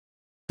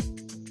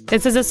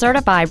This is a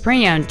certified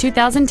pre-owned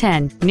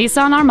 2010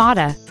 Nissan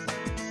Armada.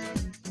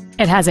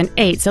 It has an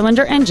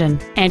 8-cylinder engine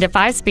and a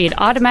 5-speed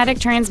automatic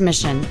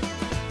transmission.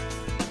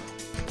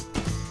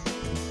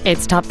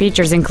 Its top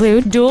features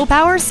include dual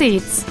power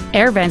seats,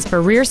 air vents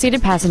for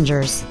rear-seated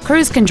passengers,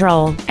 cruise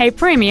control, a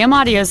premium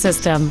audio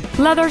system,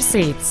 leather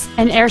seats,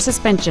 an air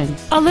suspension,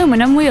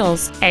 aluminum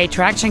wheels, a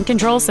traction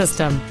control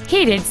system,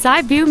 heated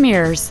side view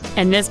mirrors,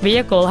 and this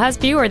vehicle has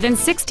fewer than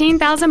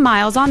 16,000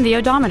 miles on the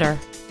odometer.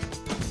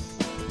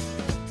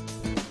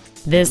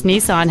 This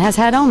Nissan has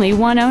had only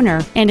one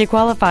owner, and it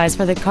qualifies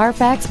for the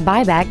Carfax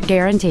buyback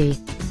guarantee.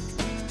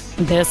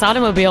 This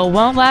automobile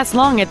won't last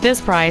long at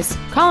this price.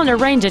 Call and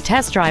arrange a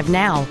test drive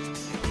now.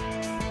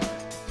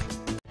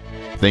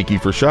 Thank you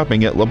for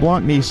shopping at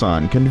LeBlanc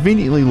Nissan,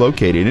 conveniently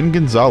located in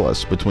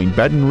Gonzales between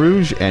Baton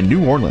Rouge and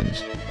New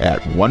Orleans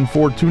at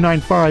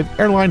 14295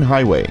 Airline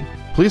Highway.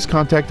 Please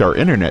contact our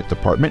internet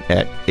department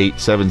at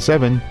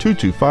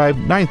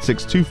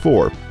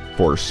 877-225-9624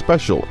 for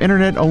special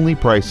internet-only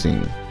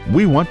pricing.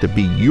 We want to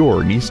be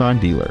your Nissan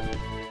dealer.